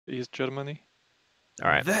East Germany.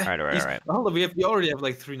 Alright, alright. Hold on, we already have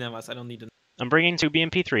like 3 Navas. I don't need them. I'm bringing 2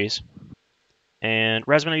 BMP3s. And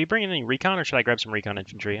Razzmann, are you bringing any recon, or should I grab some recon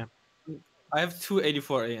infantry? I have 2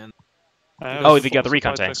 84 AN. Oh, you got the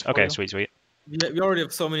recon tanks. Okay, sweet. We already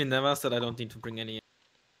have so many Navas that I don't need to bring any.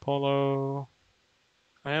 Polo.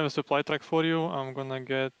 I have a supply track for you. I'm gonna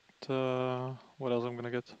get. What else I'm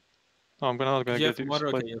gonna get? No, I'm not gonna You get have you. mortar?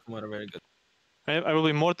 Okay, you have mortar. Very good. I will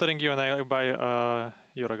be mortaring you, and I buy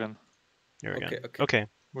Uragan. Okay.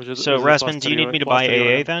 Which is So, a Razzmann, do you need me to buy AA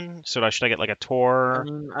Uragan. then? Should I get like a Tor?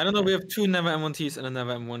 I don't know. We have 2 Nava M1Ts and a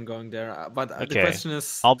Nava M1 going there. But the Okay. question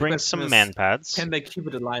is, I'll bring some man pads. can they keep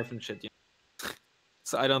it alive and shit?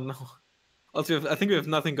 So I don't know. Also, I think we have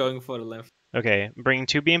nothing going for the left. Okay, I'm bringing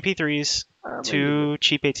 2 BMP3s, 2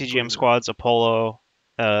 cheap ATGM squads, a Polo,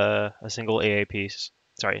 a single AA piece.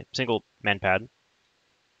 Sorry, single man pad.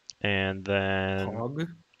 And then... Hog.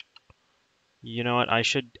 You know what? I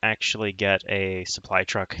should actually get a supply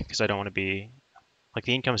truck because I don't want to be... Like,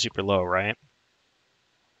 the income's super low, right?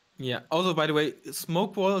 Yeah. Also, by the way,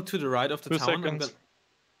 smoke wall to the right of the 2 town. seconds.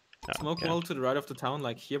 Smoke wall to the right of the town,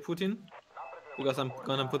 like here, Putin. Because I'm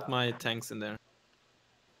gonna put my tanks in there.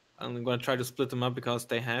 I'm gonna try to split them up because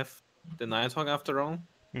they have the Nighthawk after all.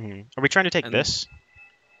 Are we trying to take this?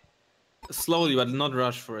 Slowly, but not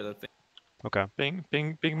rush for it, I think. Okay.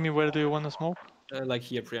 Ping me, where do you want to smoke? Like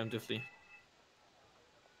here, preemptively.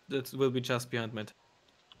 That will be just behind my...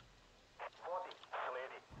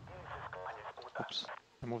 Oops.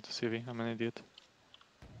 I moved the CV. I'm an idiot.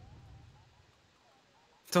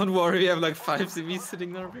 Don't worry, we have like 5 CVs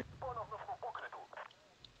sitting there.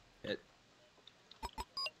 Yeah.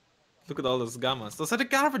 Look at all those gammas. Those are the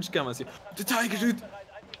garbage gammas here. The tiger, dude!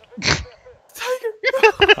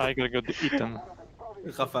 Tiger! Tiger got eaten.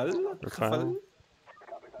 Rafale?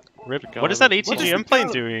 What is that ATGM plane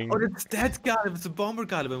doing? Oh, it's that guy. It's a bomber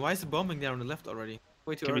Caliban. Why is it bombing there on the left already?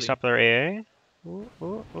 Way too Can early. we stop their AA?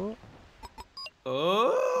 Oh!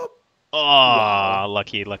 Wow.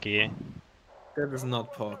 Lucky. That is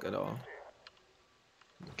not pork at all.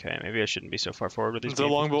 Okay, maybe I shouldn't be so far forward with these. The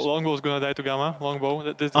longbow's gonna die to Gamma.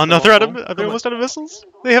 Longbow. Oh no, they're almost out of missiles.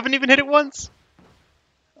 They haven't even hit it once.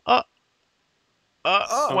 One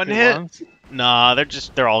hit. Once. Nah,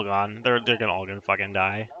 they're all gone. They're all gonna fucking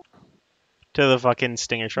die. To the fucking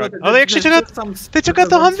Stinger truck. Oh, they actually took out. They took out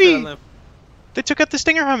the Humvee. They took out the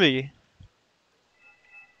Stinger Humvee.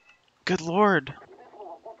 Good lord.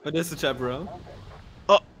 But there's the chaperone.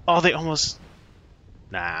 Oh, they almost.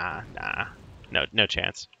 Nah. No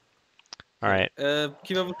chance. All right.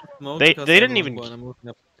 Keep up with the smoke. They because didn't even. moving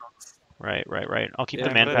up. Right. I'll keep Yeah,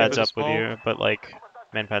 the man ready pads with up the with smoke. you, but like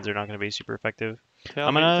man pads are not going to be super effective.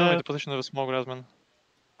 Tell me the position of the smoke, Razzmann.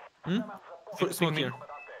 Smoke here.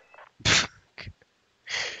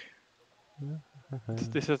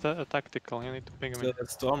 This is a tactical. You need to ping me. The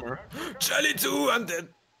Stormer. Charlie 2, I'm dead.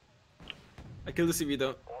 I killed the CV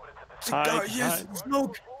though. Yes,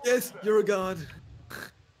 smoke. Yes, you're a god.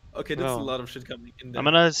 Okay, that's a lot of shit coming in there. I'm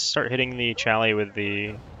gonna start hitting the Charlie with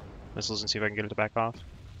the missiles and see if I can get it to back off.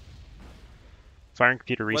 Firing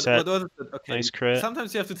computer reset. What was it? Okay. Nice crit.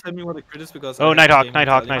 Sometimes you have to tell me what the crit is because. Oh, Nighthawk.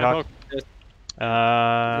 Yes.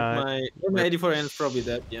 My 84 N is probably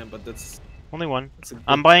dead. Yeah, but that's. Only one.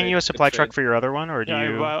 I'm buying you a supply truck for your other one, or do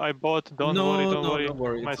you? I bought. Don't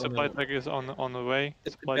worry. My it's supply truck is on the way.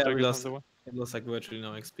 Supply truck is on the way. It looks like virtually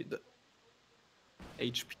no XP.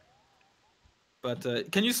 HP.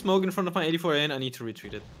 But can you smoke in front of my 84N? I need to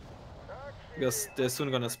retreat it. Because they're soon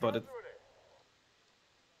gonna spot it.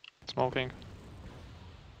 Smoking.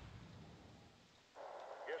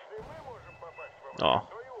 Oh.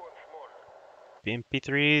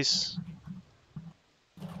 BMP3s.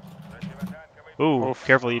 Ooh,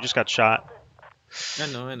 careful, you just got shot. I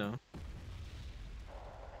know.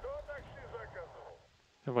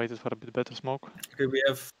 I waited for a bit better smoke. Okay,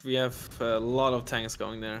 we have a lot of tanks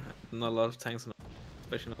going there. Not a lot of tanks,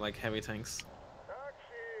 especially like heavy tanks.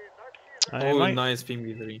 Nice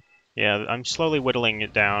PMV3. Yeah, I'm slowly whittling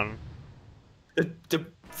it down. The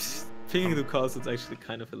pinging the cost is actually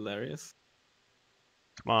kind of hilarious.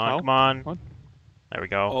 Come on. What? There we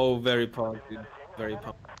go. Oh, very pumped, dude. Very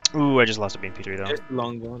pumped. Ooh, I just lost a BMP3 though. There's the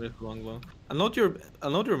longbow. Unload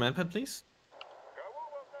your manpad, please.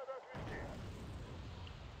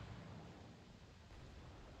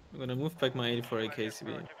 I'm gonna move back my 84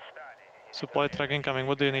 AKCB. Supply truck incoming.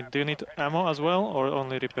 What do you need? Do you need ammo as well, or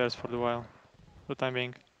only repairs for the while? For the time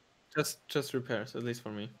being. Just repairs, at least for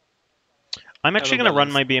me. I'm actually gonna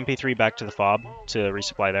run my BMP3 back to the fob to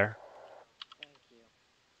resupply there.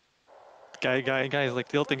 Guy is like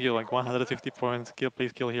tilting you like 150 points.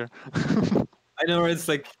 Please kill here. I know, it's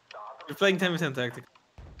like you're playing 10v10 tactic.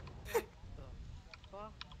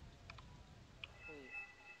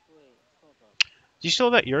 you still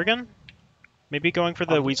have that Jurgen? Maybe going for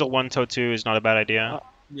the Weasel 1 Toe 2 is not a bad idea.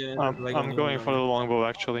 Yeah, like I'm going for the longbow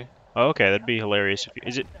actually. Oh, okay, that'd be hilarious.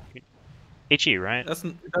 Is it HE, right?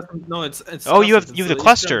 No, it's Oh, you have clustered. the It's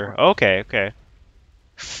cluster. Okay, okay.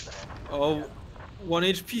 Oh, 1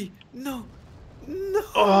 HP. No. No.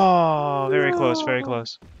 Oh, very close, very No.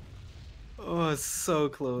 close. Oh, it's so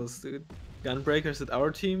close, dude. Gunbreakers at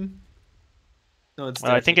our team? No, it's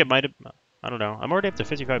I their think team. it might have. I don't know. I'm already up to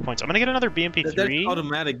 55 points. I'm gonna get another There's BMP3.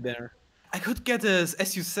 automatic there. I could get a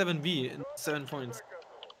SU-7B in 7 points.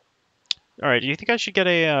 All right. Do you think I should get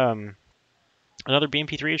a another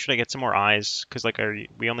BMP3, or should I get some more eyes? Because like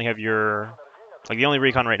we only have your like the only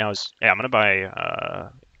recon right now is I'm gonna buy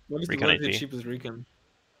What is recon the infantry. cheapest recon?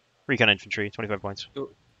 Recon infantry, 25 points. Oh,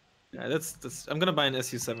 yeah, that's. I'm gonna buy an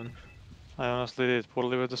SU-7. I honestly did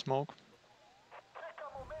poorly with the smoke.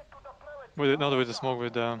 Not with the smoke,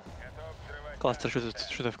 with the cluster.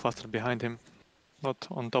 Should have clustered behind him, not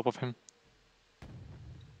on top of him.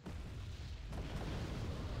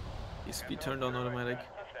 His speed turned on automatic.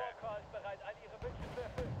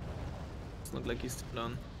 It's not like he's turned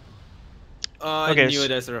on. Oh, Okay, I knew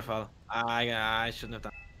it as a Rafale. I shouldn't have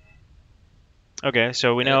done. Okay,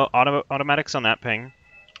 so we know automatics on that ping.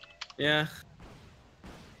 Yeah.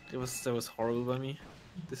 That was horrible by me.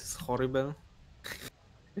 This is horrible.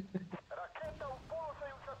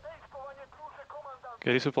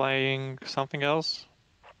 Okay, resupplying something else?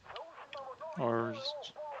 Or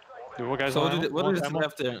just... Do you guys So want what is ammo?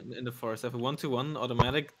 left there in the forest? I have a 1-2-1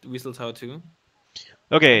 automatic Weasel Tower 2.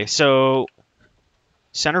 Okay, so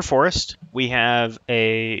center forest, we have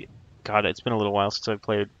a God. It's been a little while since I've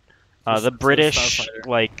played the British Starfighter.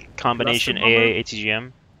 like combination Blaster bomber? AA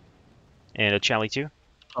ATGM and a Charlie 2.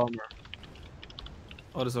 Oh,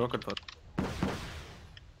 there's a rocket pod.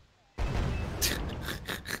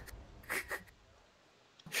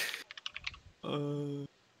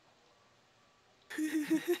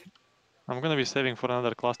 I'm gonna be saving for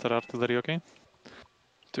another cluster artillery, okay?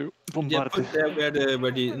 To Yeah, bombard put there where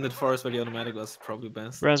the in the forest where the automatic was probably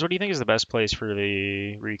best. Raz, what do you think is the best place for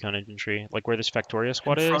the recon infantry? Like where this Factoria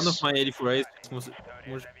squad In front is? of my 84A,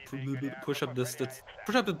 push up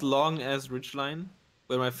the long ass ridge line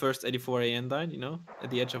where my first 84AN died. You know, at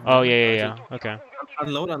the edge of. Oh mine. yeah. Okay.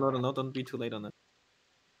 Unload. Don't be too late on it.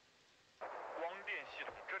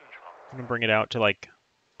 I'm gonna bring it out to like.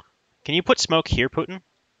 Can you put smoke here, Putin?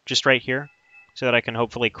 Just right here, so that I can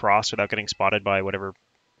hopefully cross without getting spotted by whatever.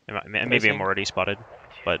 Maybe I'm already spotted,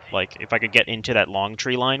 but like if I could get into that long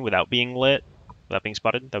tree line without being lit, without being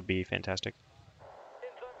spotted, that would be fantastic.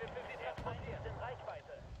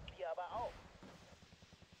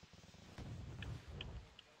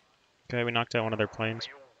 Okay, we knocked out one of their planes.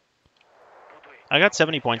 I got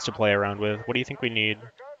 70 points to play around with. What do you think we need?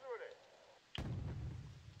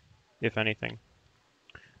 If anything.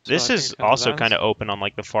 So This is also kind of open on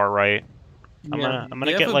like the far right. I'm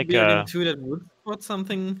gonna get like a two that would spot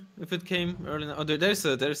something if it came early. Oh, there's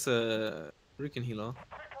a recon healer.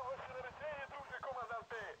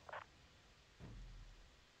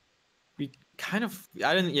 We kind of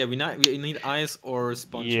we need eyes or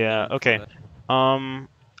sponge. Yeah, okay.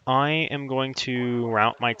 I am going to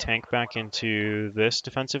route my tank back into this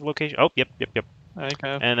defensive location. Oh, yep. Okay,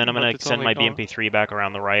 And then I'm gonna but send my BMP3 back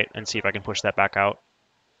around the right and see if I can push that back out.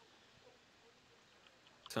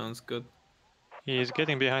 Sounds good. He's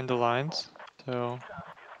getting behind the lines, so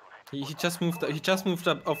He just moved. He just moved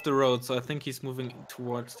up off the road, so I think he's moving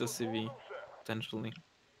towards the CV, potentially.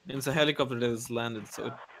 And it's a helicopter that has landed,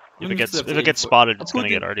 so If it gets spotted, it's gonna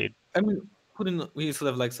get RD'd. I mean, we still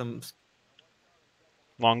have like some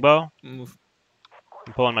Longbow. move.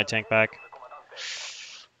 I'm pulling my tank back.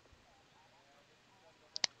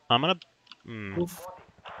 I'm gonna. Move.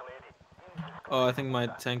 Oh, I think my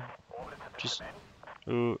tank. Just.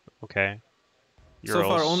 Ooh. Okay. So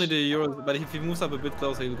far, only the Euros. But if he moves up a bit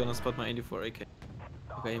closer, he's gonna spot my 84 AK.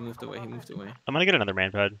 Okay, he moved away. I'm gonna get another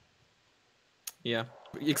manpad. Yeah.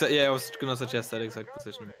 Yeah, I was gonna suggest that exact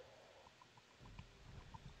position.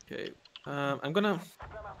 Okay. I'm gonna.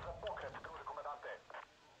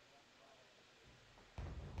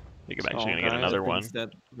 I think I'm actually gonna get another one.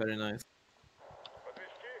 Very nice.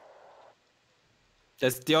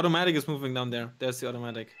 The automatic is moving down there. There's the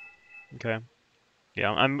automatic. Okay.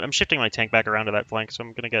 Yeah, I'm shifting my tank back around to that flank, so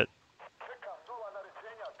I'm gonna get.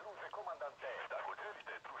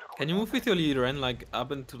 Can you move with your leader and like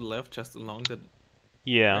up and to the left, just along the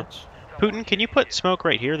Yeah. edge? Putin, can you put smoke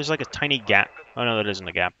right here? There's like a tiny gap. Oh no, that isn't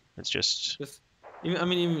a gap. It's just.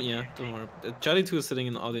 Yeah, don't worry. Charlie 2 is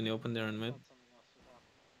sitting out in the open there in mid.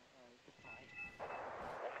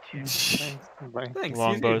 thanks. Thanks.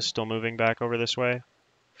 Longbow's still moving back over this way.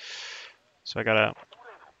 So I gotta.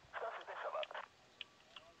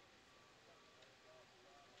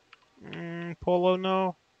 Polo,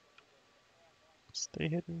 no. Stay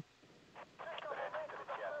hidden.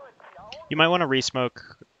 You might want to resmoke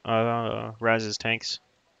Raz's tanks,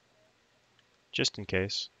 just in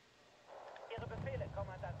case.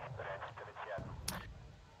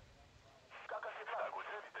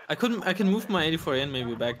 I can move my 84N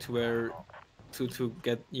maybe back to where to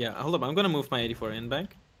get. Yeah, hold up. I'm gonna move my 84N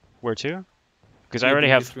back. Where to? Because I Yeah, already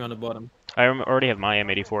have. BMP3 on the bottom. Already have my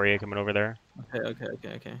M84A coming over there.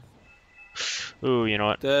 Okay. Ooh, you know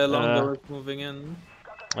what? The long bow is moving in.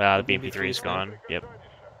 The BMP3 is gone. Yep.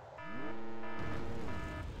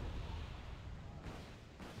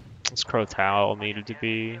 This Crotal needed to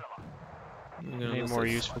be in a more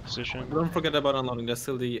useful position. Don't forget about unloading. There's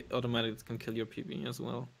still the automatic that can kill your PB as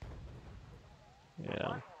well.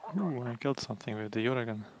 Yeah. Ooh, I killed something with the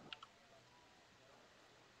Uragan.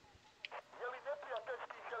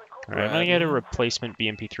 Alright, I'm gonna get a replacement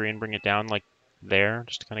BMP3 and bring it down like there,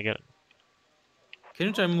 just to kind of get it. Can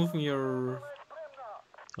you try moving your...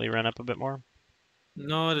 Will you run up a bit more?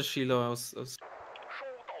 No, the Shiloh, I was...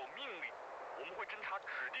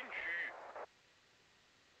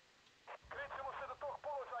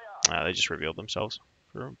 They just revealed themselves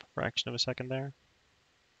for a fraction of a second there.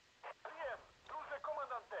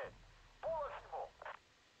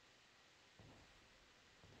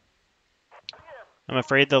 I'm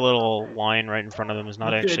afraid the little line right in front of them is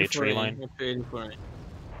not actually a tree line.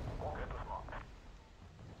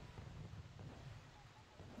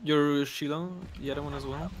 Your Shiloh, the other one as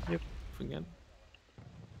well? Yep. Forget.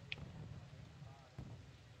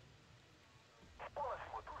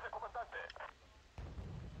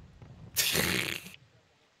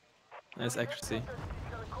 Nice accuracy.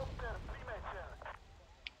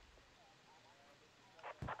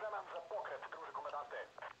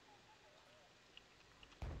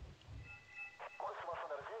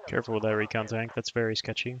 Careful with that recon tank. That's very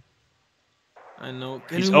sketchy. I know.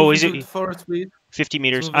 He's 50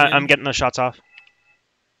 meters. I'm getting the shots off.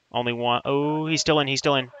 Only one. Oh, he's still in.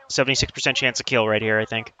 76% chance to kill right here, I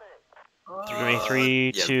think.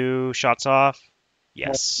 3, 2, shots off.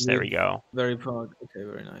 Yes, there we go. Very proud. Okay,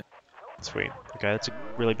 very nice. Sweet. Okay, that's a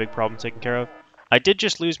really big problem taken care of. I did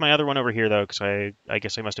just lose my other one over here, though, because I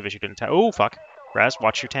guess I must have issued an attack. Oh, fuck. Raz,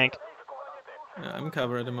 watch your tank. Yeah, I'm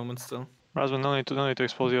covered at the moment still. Razzmann, no need to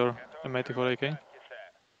expose your M84 AK.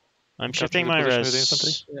 I'm shifting my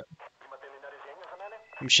res. Yeah.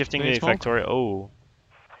 I'm shifting the Factorio. Oh.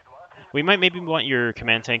 We might maybe want your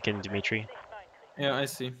command tank and Dimitri. Yeah, I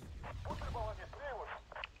see.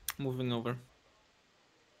 Moving over.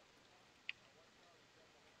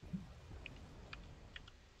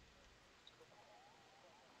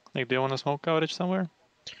 Like, do you want to smoke coverage somewhere?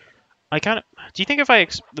 I kind of. Do you think if I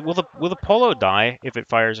will the Polo die if it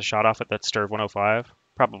fires a shot off at that Sturv 105?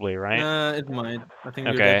 Probably, right? It might. I think.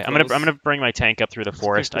 Okay, I'm gonna bring my tank up through the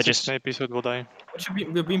forest. I just. Maybe so it will die.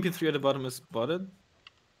 The BMP3 at the bottom is spotted.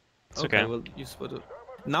 It's okay. Well, you spotted.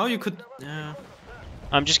 Now you could. Yeah.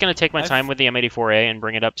 I'm just gonna take my time with the M84A and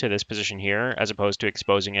bring it up to this position here, as opposed to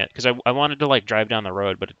exposing it, because I wanted to like drive down the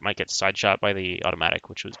road, but it might get side shot by the automatic,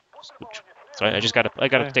 so I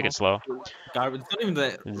gotta take it slow. It's not even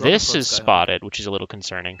the this is spotted, which is a little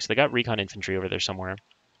concerning. So they got recon infantry over there somewhere.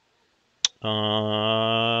 The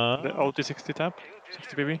OT60 tap,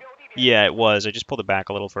 60 BB. Yeah, it was. I just pulled it back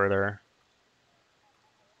a little further.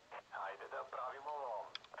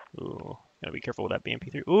 Ooh, gotta be careful with that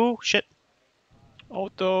BMP3. Ooh, shit.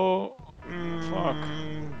 Auto. Fuck.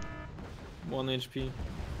 1 HP.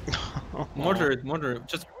 Mortar it.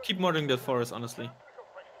 Just keep mortaring that forest, honestly.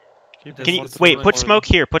 Can you wait? Put smoke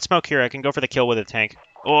here. Put smoke here. I can go for the kill with a tank.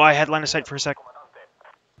 Oh, I had line of sight for a sec.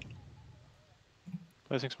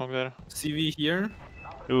 Placing smoke there. CV here.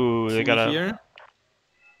 Ooh, they got a. Here.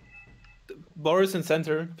 Boris in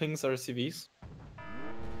center. Pings are CVs.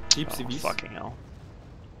 Deep CVs. Fucking hell.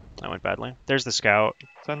 That went badly. There's the scout.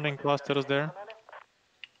 Sending clusters there.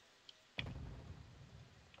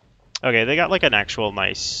 Okay, they got like an actual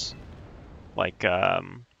nice, like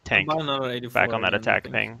tank back on that attack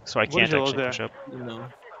thing, so I can't actually push up. No.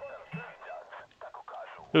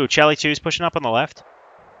 Ooh, Charlie 2 is pushing up on the left.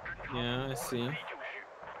 Yeah, I see.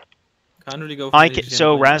 Can't really go for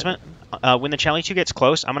so Razzmann, when the Charlie 2 gets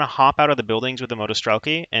close, I'm gonna hop out of the buildings with the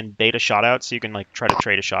Motostrelki and bait a shot out, so you can like try to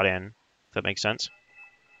trade a shot in. If that makes sense.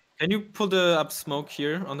 Can you pull the up smoke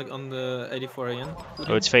here on the 84 again?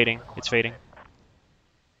 Oh, it's fading. It's fading.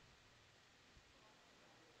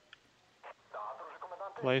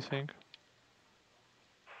 Placing.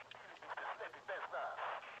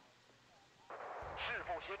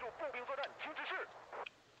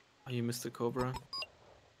 You missed the Cobra.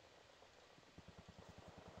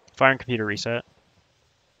 Fire and computer reset.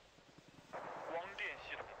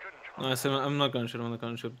 No, I said I'm not gonna shoot. I'm not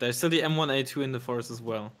gonna shoot. There's still the M1A2 in the forest as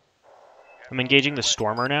well. I'm engaging the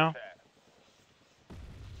Stormer now.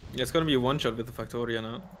 Yeah, it's gonna be a one shot with the Factoria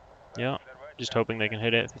now. Yeah. Just hoping they can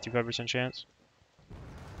hit it. 55% chance.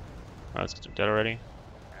 Oh, it's dead already.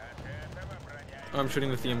 Oh, I'm shooting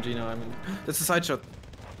with the MG now. I mean, that's a side shot.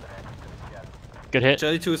 Good hit.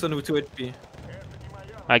 Jelly 2 is on 2 HP.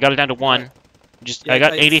 I got it down to 1. Just Yeah, I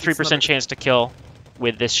got it's 83% not- chance to kill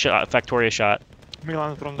with this shot, Factoria shot.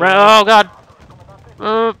 Milan from the Oh god.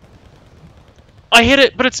 I hit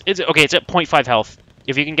it, but it's okay. It's at 0.5 health.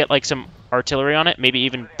 If you can get like some artillery on it, maybe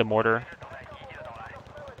even the mortar.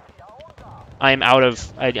 I am out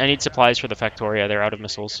of. I need supplies for the Factoria. They're out of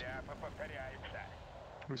missiles.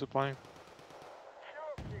 We're supplying.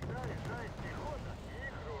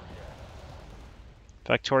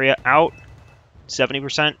 Factoria out.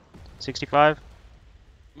 70%. 65.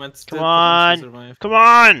 Might still Come on. potentially survive. Come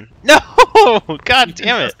on. No. God You can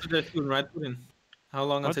damn it. cluster that Putin, right, Putin? How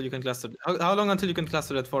long What? until you can cluster? How long until you can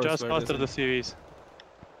cluster that forest? Just where it after is? the CVs.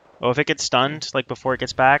 Oh, if it gets stunned, like before it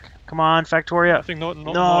gets back. Come on, I Factoria. think no.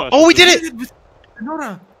 No. Oh, we did it.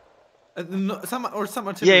 Nora! Some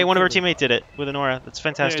artillery. Yeah, one of our teammates did it with Anora. That's Yeah,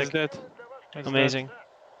 fantastic. he's dead. He's Amazing.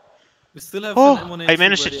 We still have Oh, some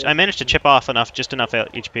M1A2 I managed to chip off just enough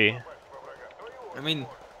HP. I mean,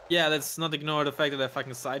 yeah, let's not ignore the fact that I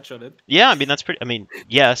fucking side-shot it. Yeah, I mean that's pretty. I mean,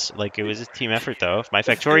 yes, like it was a team effort though. If my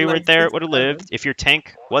Factoria were there, it would have lived. If your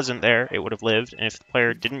tank wasn't there, it would have lived. And if the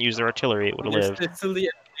player didn't use their artillery, it would have lived. There's still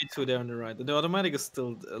the M2 there on the right. The automatic is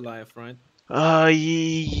still alive, right?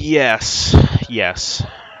 Yes, yes.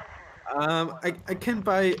 I can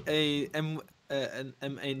buy an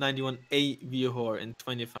MA91A Vihor in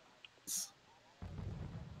 25.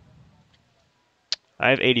 I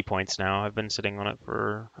have 80 points now. I've been sitting on it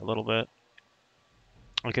for a little bit.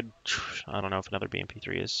 I don't know if another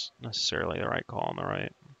BMP3 is necessarily the right call on the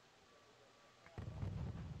right.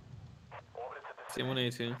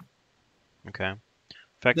 M1A2. Okay.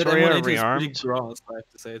 That Factoria M1A2 is pretty rearmed. gross, I have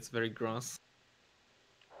to say. It's very gross.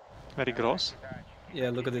 Very gross. Yeah,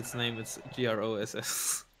 look at its name. It's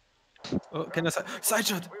GROSS. Oh, can I side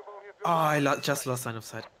shot? Oh, I just lost sign of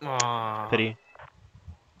sight. Oh. Pity. Oh,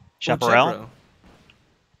 Chaparral.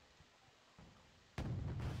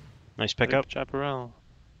 Nice pickup. Chaparral.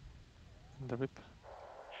 The rip.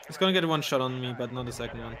 It's gonna get one shot on me, but not the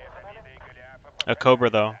second one. A Cobra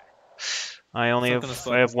though. I only It's not have gonna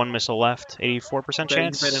spot. I have 1 missile left. 84%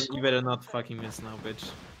 chance. You better not fucking miss now, bitch.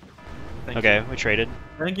 Thank Okay, you. we traded.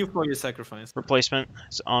 Thank you for your sacrifice. Replacement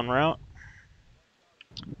is en route.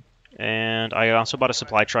 And I also bought a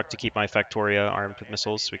supply truck to keep my Factoria armed with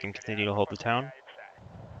missiles so we can continue to hold the town.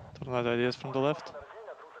 Tornado ideas from the left.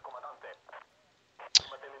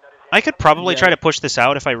 I could probably Yeah. try to push this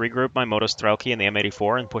out if I regroup my Moto Strelki and the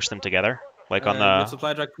M84 and push them together. Like on Your the...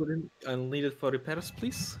 supply truck put in. I'll need it for repairs,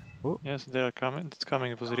 please. Yes, they are coming. It's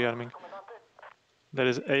coming. It was rearming. There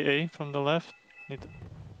is AA from the left. Need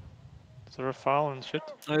server file and shit.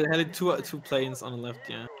 I had two planes on the left,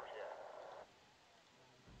 yeah.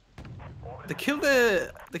 They killed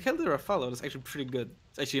the Rafale. That's actually pretty good.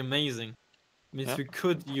 It's actually amazing. Means Yeah. we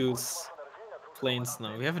could use planes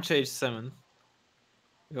now. We have a JH7.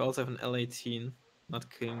 We also have an L18. Not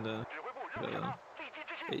killing the.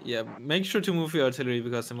 Yeah, make sure to move your artillery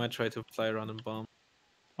because they might try to fly around and bomb.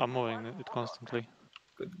 I'm moving it constantly.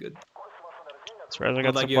 Good. So I got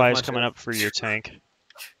Not like you have supplies much coming else. up for your tank.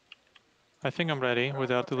 I think I'm ready with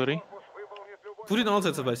the artillery. Putin also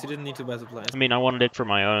had supplies. You didn't need to buy supplies. I mean, I wanted it for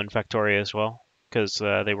my own Factoria as well, because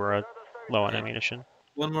they were low on Yeah. ammunition.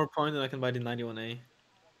 One more point and I can buy the 91A.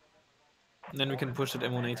 And then we can push it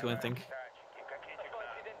M1A2, I think.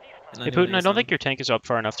 Hey Putin, I don't think your tank is up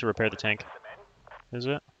far enough to repair the tank. Is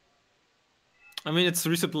it? I mean, it's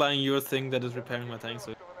resupplying your thing that is repairing my tank,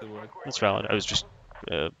 so it'll work. That's valid. I was just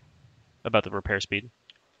about the repair speed.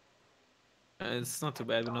 It's not too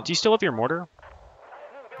bad. We're not, Do you still have your mortar?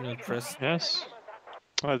 we're not pressed. Yes.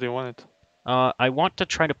 Why do you want it? I want to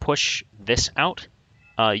try to push this out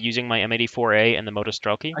using my M84A and the Moto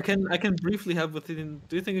Strelki. I can briefly help with it.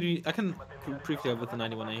 Do you think I can briefly help with the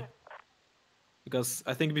 91A? Because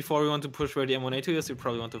I think before we want to push where the M1A2 is, we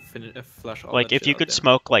probably want to flush all Like, that if shit you out could there.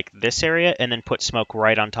 smoke, like, this area and then put smoke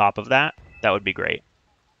right on top of that, that would be great.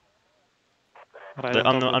 Right On,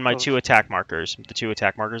 top of on my the- 2 attack markers, the 2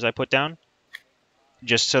 attack markers I put down,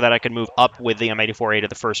 just so that I could move up with the M84A to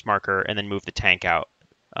the first marker and then move the tank out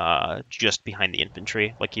just behind the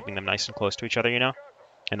infantry, like keeping them nice and close to each other, you know?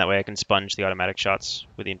 And that way I can sponge the automatic shots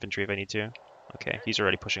with the infantry if I need to. Okay, he's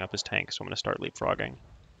already pushing up his tank, so I'm going to start leapfrogging.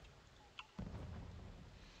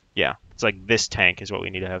 Yeah, it's like this tank is what we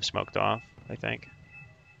need to have smoked off, I think.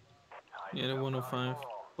 Yeah, the 105.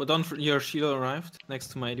 But your shield arrived next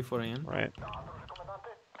to my 84 AM. Right.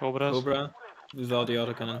 Cobras. Cobra, without the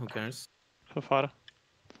autocannon, who cares? So far.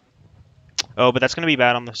 Oh, but that's going to be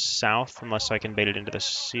bad on the south unless I can bait it into the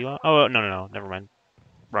silo. Oh, no. Never mind.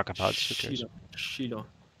 Rocket pods. Who cares? Shield.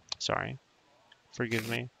 Sorry. Forgive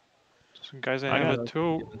me. So guys, I I have got-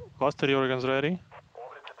 2 cluster organs ready.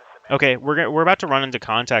 Okay, we're about to run into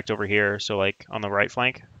contact over here, so like on the right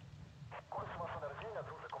flank.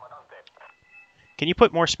 Can you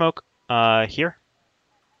put more smoke here?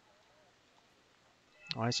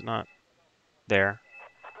 Why is it not there?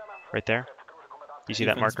 Right there? You see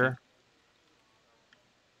that Defense marker?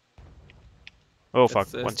 Oh fuck,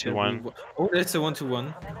 That's 1-2-1. Oh, that's a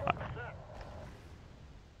 1-2-1.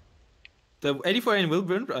 The 84 AM will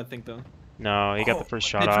burn, I think, though. No, he got the first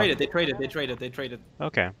shot They off. traded.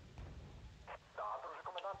 Okay.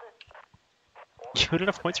 You had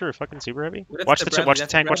enough points for a fucking super heavy? Well, Watch that's the Bradley,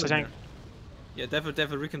 tank, watch the Bradley tank. there. Yeah, they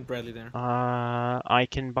have a Rick and Bradley there. I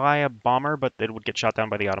can buy a bomber, but it would get shot down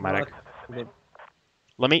by the automatic. But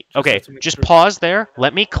Let me, Just okay, have to make just sure. pause there.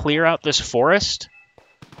 Let me clear out this forest,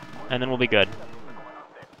 and then we'll be good.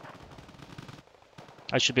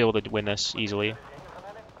 I should be able to win this easily.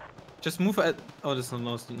 just move at. Oh, this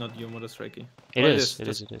is not your motor strikey. It Oh, is.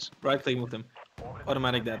 Just It is. right click, move them.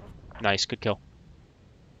 Automatic dead. Nice, good kill. Do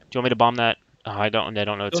you want me to bomb that? Oh, I don't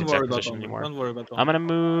know its Don't worry exact about position bomber. anymore. Don't worry about I'm bomber. gonna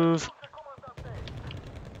move.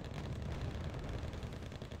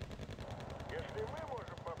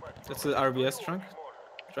 That's the RBS trunk.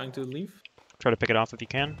 Trying to leave. Try to pick it off if you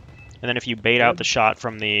can, and then if you bait out the shot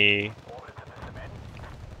from the.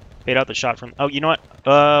 Bait out the shot from. Oh, you know what?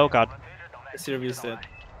 Oh god. The CRV is dead.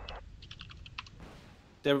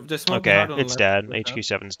 They're smoking Okay, hard on the it's left. dead.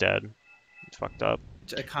 HQ7's dead. It's fucked up.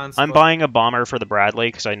 I can't. I'm spot- buying a bomber for the Bradley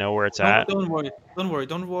because I know where it's No, at. don't worry. I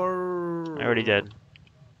already did.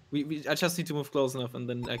 I just need to move close enough, and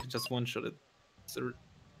then I can just one-shot it. So,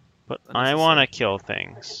 But I unnecessary. want to kill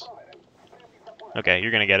things. Okay,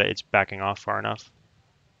 you're gonna get it. It's backing off far enough.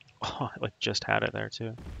 Oh, I like just had it there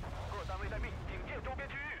too.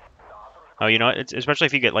 Oh, you know what? It's, especially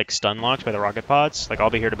if you get like stun locked by the rocket pods. Like I'll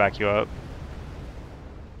be here to back you up.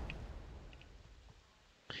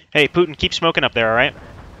 Hey, Putin, keep smoking up there, all right?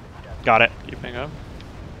 Got it. Keeping up.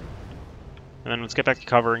 And then let's get back to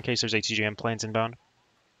cover in case there's ATGM planes inbound.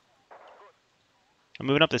 I'm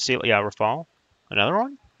moving up the seal. Yeah, Rafale. Another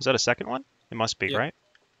one? Is that a second one? It must be, Yep. right?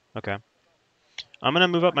 Okay. I'm gonna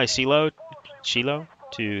move up my Shilo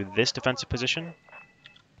to this defensive position,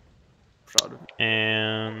 proud of you.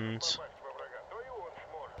 and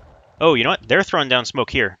oh, you know what? They're throwing down smoke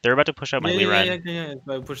here. They're about to push out my Lee Ren. Yeah.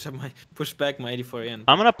 I push back my 84 in.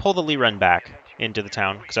 I'm gonna pull the Lee Ren back into the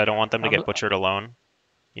town because I don't want them to get butchered alone.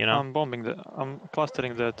 You know? I'm bombing the. I'm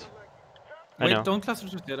clustering that. I know. Wait, don't cluster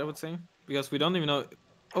just yet, I would say, because we don't even know.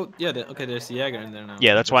 Oh yeah, okay. There's the Jäger in there now.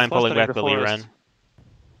 Yeah, that's why I'm It's pulling clustering back the the Lee forest. Ren.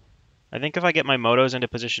 I think if I get my motos into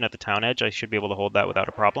position at the town edge, I should be able to hold that without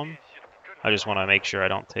a problem. I just want to make sure I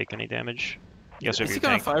don't take any damage. Yes, Is with he your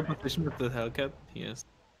gonna tank. fire position with the Hellcat? He is.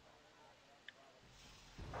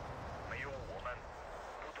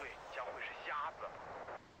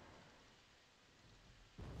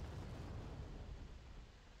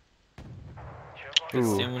 It's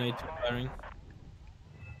Ooh. the M1A2 firing.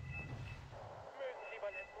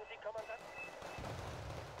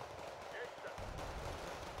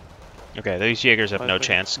 Okay, these Jaegers have no Perfect.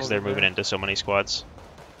 chance because they're Moving moving there. into so many squads.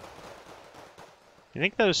 You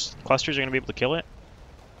think those clusters are going to be able to kill it?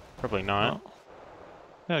 Probably not.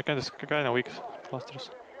 No. Yeah, kind of weak clusters.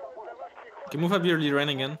 Can you move up your Lee Ren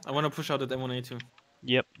again? I want to push out that M1A2.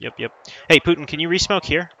 Yep. Hey, Putin, can you resmoke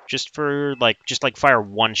here? Just for, just fire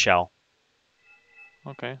one shell.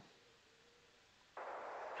 Okay.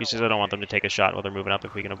 He says I don't want them to take a shot while they're moving up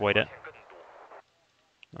if we can avoid it.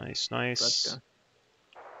 Nice. Gotcha.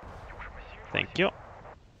 Thank you.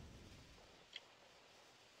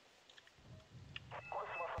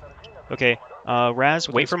 Okay, Raz,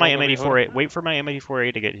 wait for my M84A. Wait for my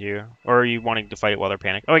M84A to get here. Or are you wanting to fight it while they're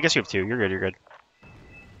panicked? Oh, I guess you have two. You're good.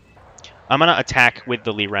 I'm gonna attack with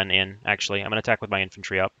the Lee Ren in, actually. I'm gonna attack with my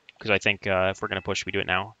infantry up. Because I think if we're gonna push, we do it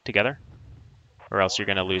now, together. Or else you're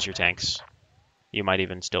gonna lose your tanks. You might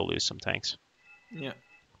even still lose some tanks. Yeah.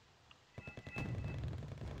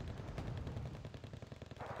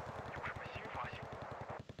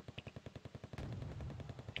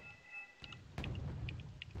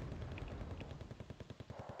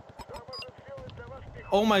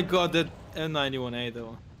 Oh my god, that M91A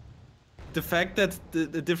though. The fact that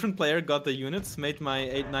the different player got the units made my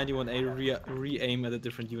 891A re-aim at a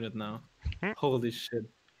different unit now. Hmm. Holy shit.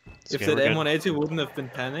 It's If okay, that we're good. M180 wouldn't have been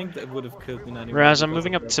panicked, it would have killed me 91. Raz, I'm because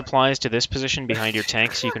moving of up that. supplies to this position behind your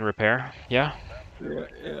tank so you can repair. Yeah? Yeah.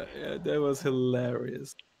 That was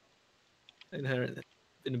hilarious.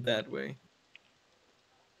 In a bad way.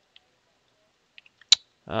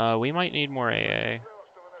 We might need more AA.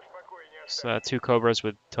 So 2 Cobras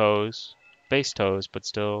with toes. Base toes, but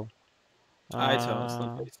still. I-toes,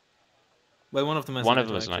 not base. Well, one of them has One an of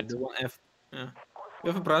them I-toe, is an actually. I-toe. The one F. Yeah. We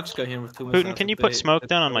have a Brachka here with 2 Putin, missiles. can you if put they- smoke if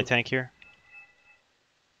down on my they- tank here?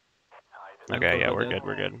 I'm Okay, good yeah, with we're that. good,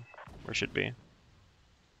 we're good. We should be.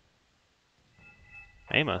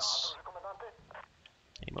 Amos.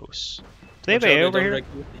 Do they have Watch out, AA they over don't here? wreck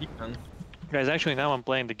you with the econ. Guys, actually now I'm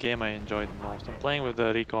playing the game I enjoyed the most. I'm playing with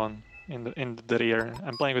the recon in the rear.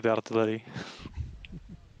 I'm playing with the artillery.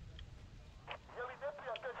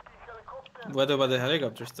 What about the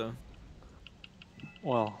helicopters, though?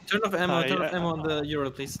 Well, Turn off ammo. Turn off I, ammo on the Euro,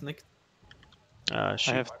 please, Nick. I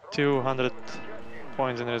Shoot. have 200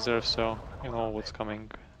 points in reserve, so you know what's coming.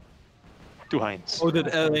 2 Heinz. Oh, that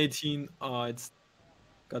L18. Oh, it's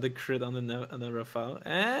got a crit on the Rafale.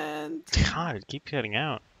 And God, it keeps getting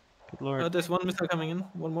out. Good lord. there's one missile coming in.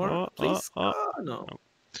 One more, Oh, please. oh. Oh, no.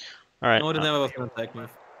 Alright. No, the never was an attack move.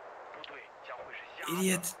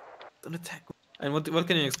 Idiot! Don't attack me. And what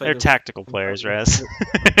can you expect? They're of- tactical players, Raz.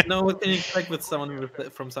 No, what can you expect with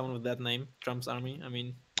from someone with that name? Trump's army. I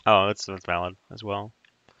mean, Oh, that's valid as well.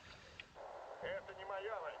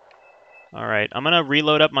 Alright, I'm gonna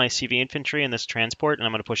reload up my CV infantry in this transport, and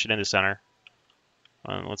I'm gonna push it into center.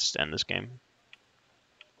 Let's end this game.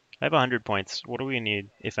 I have 100 points. What do we need,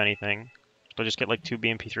 if anything? Do I just get like 2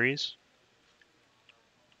 BMP3s?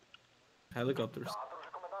 helicopters.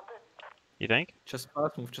 You think? Just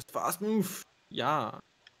fast move. Just fast move. Yeah.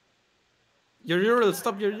 Your Ural.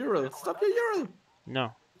 Stop your Ural. Stop your Ural. No.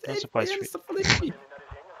 No Hey, supply man, street. stop for HP.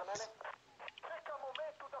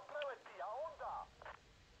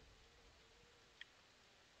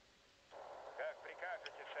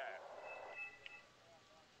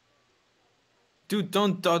 Dude,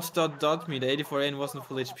 don't dot me. The 84N wasn't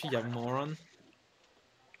full HP, you moron.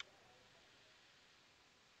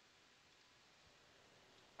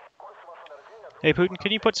 Hey Putin,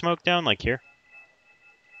 can you put smoke down like here?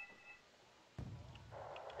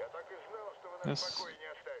 Yes.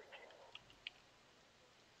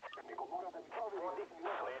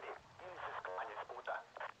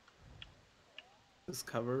 This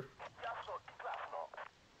cover.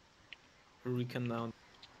 Recon down.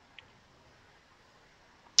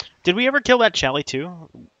 Did we ever kill that Chally too?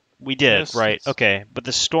 We did, Yes, right? it's- Okay, but the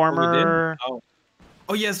Oh, we did? Stormer.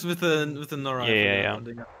 Oh yes, with the Nora. I Yeah.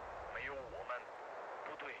 forgot about the-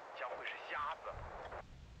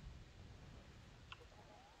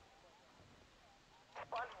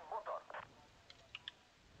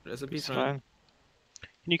 Recipes, It's right? fine.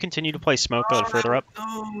 Can you continue to play smoke a little further up?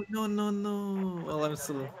 No. Well, I'm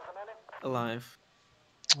still alive.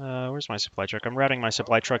 Where's my supply truck? I'm routing my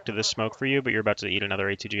supply truck to this smoke for you, but you're about to eat another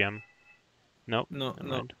A2GM. Nope. No. Never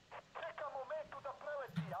mind.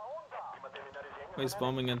 Oh, he's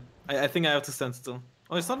bombing it. I think I have to stand still.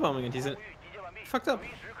 Oh, he's not bombing it. He's fucked up.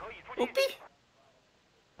 OP.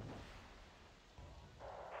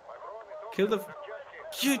 Kill the.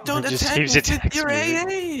 You don't Just attack keeps with attacking your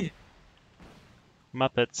me. AA.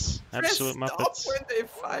 Muppets. Absolute Press Muppets. stop when they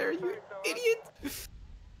fire, you idiot.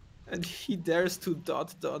 And he dares to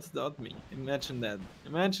dot me. Imagine that.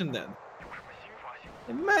 Imagine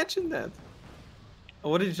that. Oh,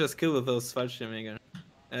 what did you just kill with those Fallschirmjäger?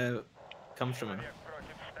 Kampfschirme.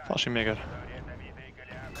 Fallschirmjäger.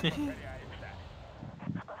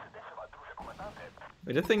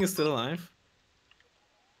 Wait, that thing is still alive?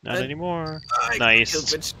 Not anymore. I Nice. killed,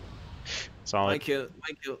 bitch. Solid. My kill.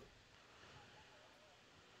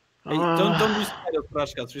 Hey, don't resupply those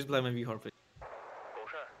Brashkas, resupply my V-Horp.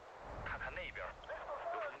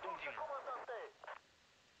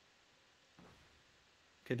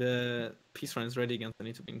 Okay, the peace run is ready again, I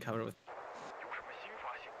need to be in cover with.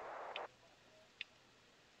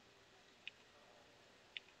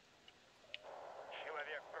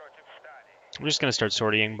 I'm just gonna start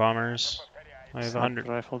sorting bombers. I have 100.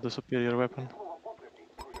 Rifle, the superior weapon.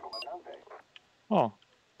 Oh,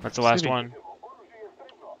 That's the last City. one.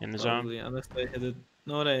 In the zone. Probably, unless they hit it.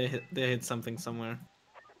 No, they hit something somewhere.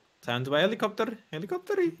 Time to buy helicopter.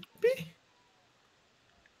 Helicopter.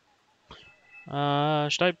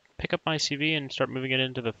 Should I pick up my CV and start moving it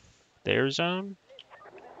into their zone?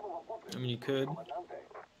 I mean, you could.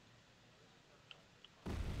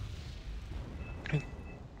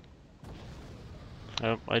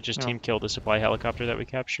 Oh, I just No. team killed a supply helicopter that we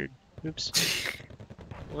captured. Oops.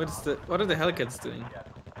 What are the Hellcats doing?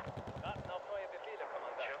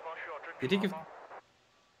 Did he give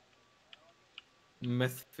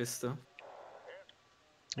Mephisto?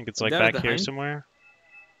 I think it's like There at back the here hind? somewhere.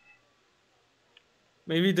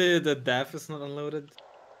 Maybe the DAF is not unloaded.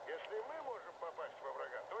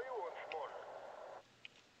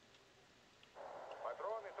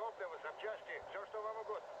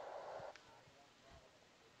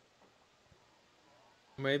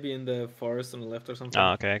 Maybe in the forest on the left or something.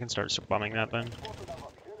 Oh, okay, I can start bombing that then.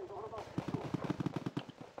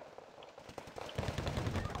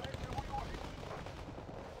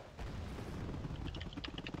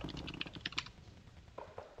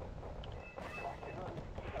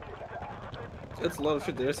 That's a lot of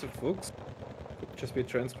shit. There's some folks. Could just be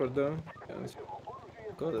transport though.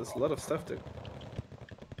 God, there's a lot of stuff there.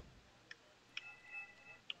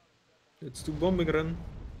 Let's do bombing run.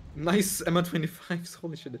 Nice MA25s.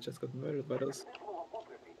 Holy shit, I just got murdered by those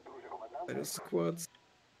squads.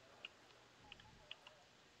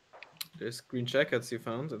 There's green jackets you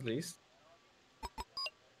found at least.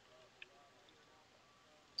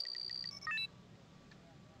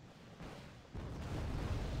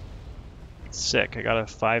 Sick, I got a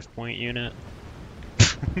 5-point unit.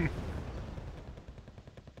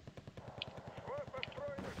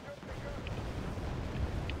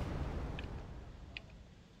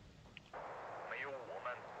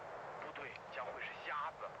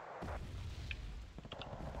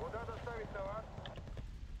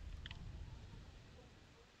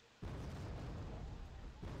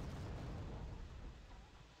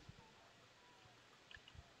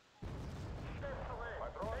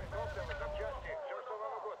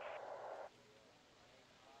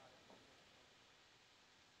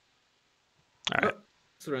 Alright.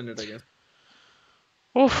 Surrendered, I guess.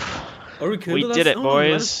 Oof. Or we killed We the last... did it, no, no,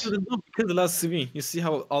 let us boys. we killed the last CV. You see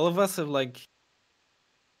how all of us have like...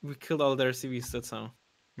 We killed all their CVs, that's how.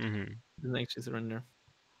 Mm-hmm. Didn't actually surrender.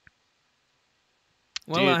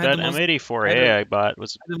 Dude, I had that the most, M84A I bought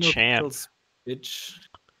was I had the most champ. kills, bitch.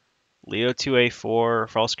 Leo 2A4,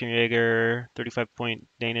 Falskernjaeger, 35-point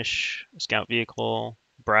Danish scout vehicle,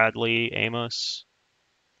 Bradley, Amos,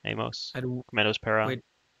 Commandos Para. Wait,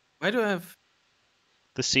 why do I have...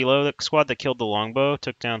 The Silo squad that killed the longbow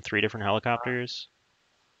took down 3 different helicopters.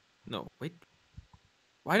 No, wait.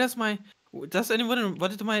 Why does my... Does anyone...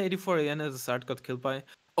 What did my 84 again at the start got killed by?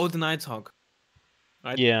 Oh, the Nighthawk.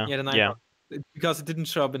 Right? Yeah, Yeah, the Nighthawk. Because it didn't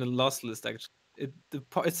show up in the lost list, actually. It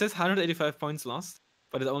says 185 points lost,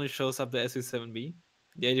 but it only shows up the SU-7B.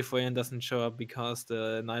 The 84N doesn't show up because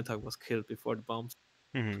the Nighthawk was killed before the bombs.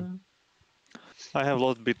 Mm-hmm. I have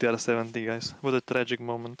lost BTR-70, guys. What a tragic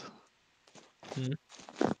moment.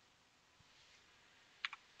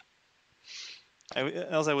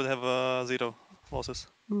 Else I would have 0 losses.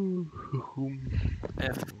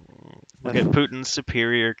 F. Look at Putin's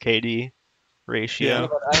superior KD ratio. Yeah,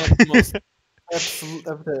 but I have the most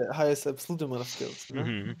have the highest absolute amount of kills. You know?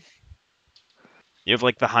 Mm-hmm. You have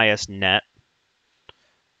like the highest net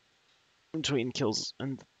between kills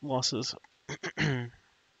and losses.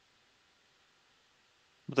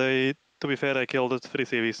 But to be fair, I killed 3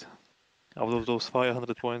 CVs out of those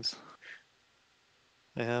 500 points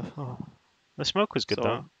I have. Oh. The smoke was good So,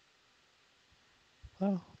 though.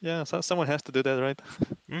 well, yeah, so someone has to do that, right?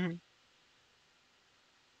 Mm-hmm.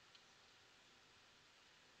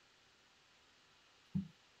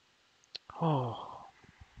 Oh.